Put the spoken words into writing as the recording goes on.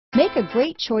Make a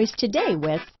great choice today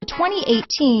with the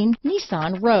 2018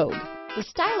 Nissan Rogue. The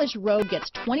stylish Rogue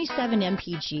gets 27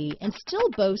 MPG and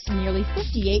still boasts nearly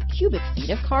 58 cubic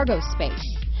feet of cargo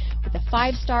space. With a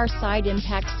 5-star side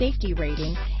impact safety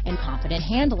rating and confident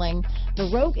handling,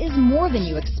 the Rogue is more than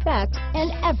you expect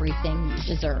and everything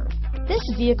you deserve.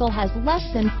 This vehicle has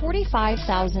less than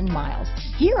 45,000 miles.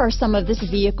 Here are some of this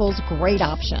vehicle's great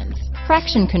options: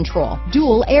 traction control,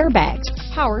 dual airbags,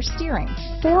 power steering,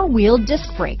 4-wheel disc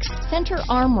brakes, center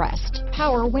armrest,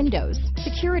 power windows,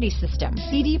 security system,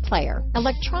 CD player,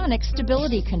 electronic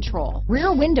stability control,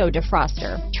 rear window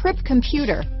defroster, trip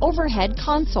computer, overhead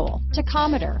console,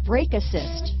 tachometer, brake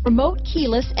assist, remote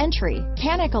keyless entry,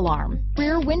 panic alarm,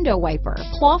 rear window wiper,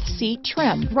 cloth seat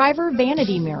trim, driver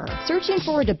vanity mirror. Searching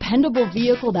for a dependable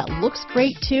vehicle that looks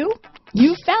great too?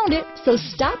 You found it, so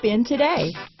stop in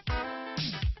today.